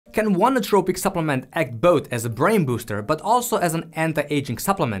Can one nootropic supplement act both as a brain booster but also as an anti-aging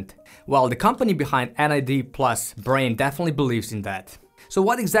supplement? Well, the company behind NAD plus Brain definitely believes in that. So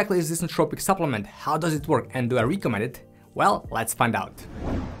what exactly is this nootropic supplement? How does it work and do I recommend it? Well, let's find out.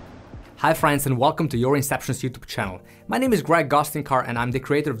 Hi friends and welcome to your Inception's YouTube channel. My name is Greg Gostinkar and I'm the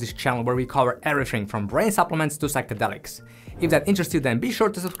creator of this channel where we cover everything from brain supplements to psychedelics. If that interests you, then be sure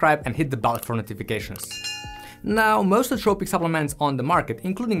to subscribe and hit the bell for notifications. Now, most nootropic supplements on the market,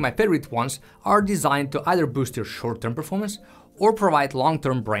 including my favorite ones, are designed to either boost your short-term performance or provide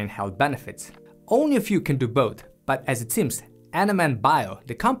long-term brain health benefits. Only a few can do both, but as it seems, NMN Bio,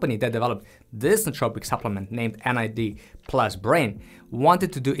 the company that developed this nootropic supplement named NAD plus Brain,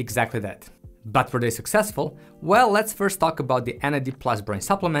 wanted to do exactly that. But were they successful? Well, let's first talk about the NAD plus Brain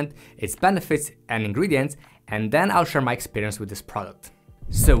supplement, its benefits and ingredients, and then I'll share my experience with this product.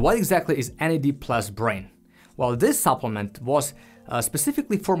 So what exactly is NAD plus Brain? Well, this supplement was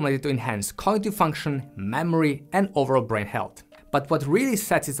specifically formulated to enhance cognitive function, memory, and overall brain health. But what really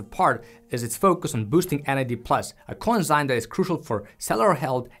sets it apart is its focus on boosting NAD+, a coenzyme that is crucial for cellular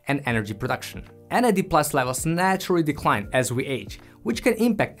health and energy production. NAD+ levels naturally decline as we age, which can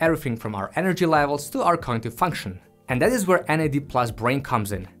impact everything from our energy levels to our cognitive function. And that is where NAD+ Brain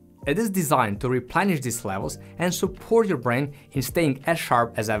comes in. It is designed to replenish these levels and support your brain in staying as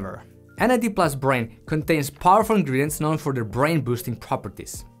sharp as ever. NAD+ Brain contains powerful ingredients known for their brain-boosting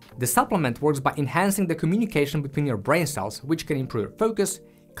properties. The supplement works by enhancing the communication between your brain cells, which can improve your focus,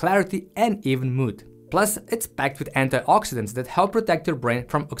 clarity, and even mood. Plus, it's packed with antioxidants that help protect your brain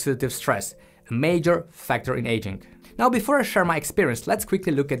from oxidative stress, a major factor in aging. Now, before I share my experience, let's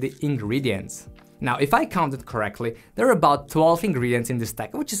quickly look at the ingredients. Now, if I counted correctly, there are about 12 ingredients in this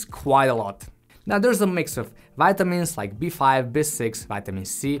stack, which is quite a lot. Now, there's a mix of vitamins like B5, B6, vitamin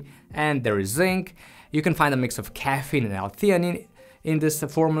C, and there is zinc. You can find a mix of caffeine and L-theanine in this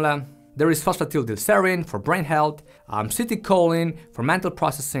formula. There is phosphatidylserine for brain health, acetylcholine for mental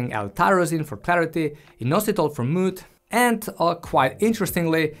processing, L-tyrosine for clarity, inositol for mood, and quite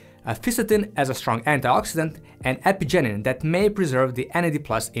interestingly, fisetin as a strong antioxidant, and epigenin that may preserve the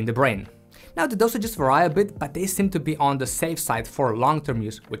NAD+ in the brain. Now, the dosages vary a bit, but they seem to be on the safe side for long-term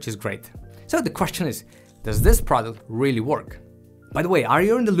use, which is great. So the question is, does this product really work? By the way, are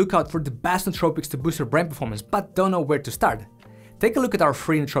you on the lookout for the best nootropics to boost your brain performance but don't know where to start? Take a look at our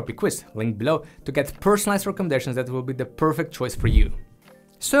free nootropic quiz, linked below, to get personalized recommendations that will be the perfect choice for you.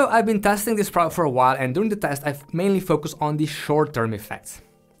 So I've been testing this product for a while, and during the test I've mainly focused on the short-term effects.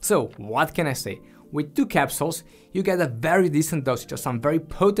 So what can I say? With 2 capsules, you get a very decent dosage of some very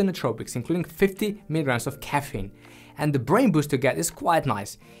potent nootropics, including 50 mg of caffeine. And the brain boost you get is quite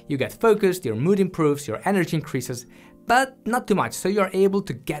nice. You get focused, your mood improves, your energy increases, but not too much, so you're able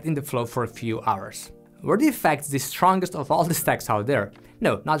to get in the flow for a few hours. Were the effects the strongest of all the stacks out there?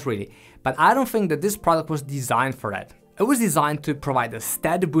 No, not really, but I don't think that this product was designed for that. It was designed to provide a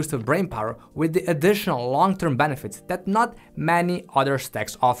steady boost of brain power with the additional long-term benefits that not many other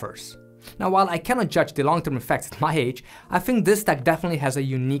stacks offers. Now, while I cannot judge the long-term effects at my age, I think this stack definitely has a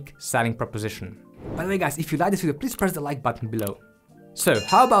unique selling proposition. By the way guys, if you like this video, please press the like button below. So,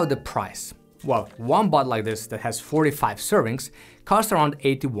 how about the price? Well, one bottle like this that has 45 servings costs around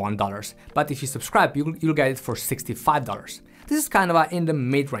 $81, but if you subscribe, you'll get it for $65. This is kind of in the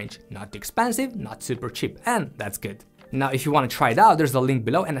mid-range, not too expensive, not super cheap, and that's good. Now, if you want to try it out, there's a link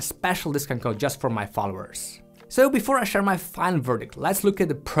below and a special discount code just for my followers. So before I share my final verdict, let's look at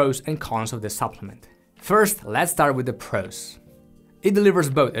the pros and cons of this supplement. First, let's start with the pros. It delivers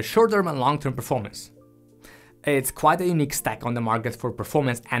both a short-term and long-term performance. It's quite a unique stack on the market for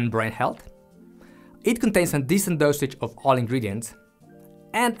performance and brain health. It contains a decent dosage of all ingredients,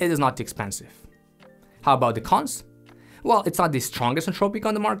 and it is not too expensive. How about the cons? Well, it's not the strongest nootropic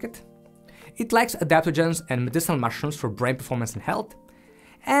on the market. It lacks adaptogens and medicinal mushrooms for brain performance and health,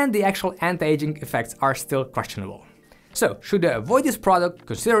 and the actual anti-aging effects are still questionable. So, should I avoid this product,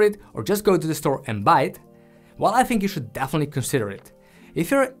 consider it, or just go to the store and buy it? Well, I think you should definitely consider it.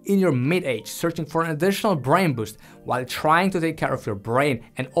 If you're in your mid-age searching for an additional brain boost while trying to take care of your brain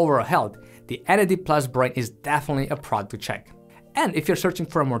and overall health, the NAD plus Brain is definitely a product to check. And if you're searching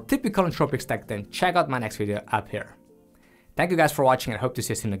for a more typical nootropic stack, then check out my next video up here. Thank you guys for watching and I hope to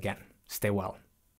see you soon again. Stay well.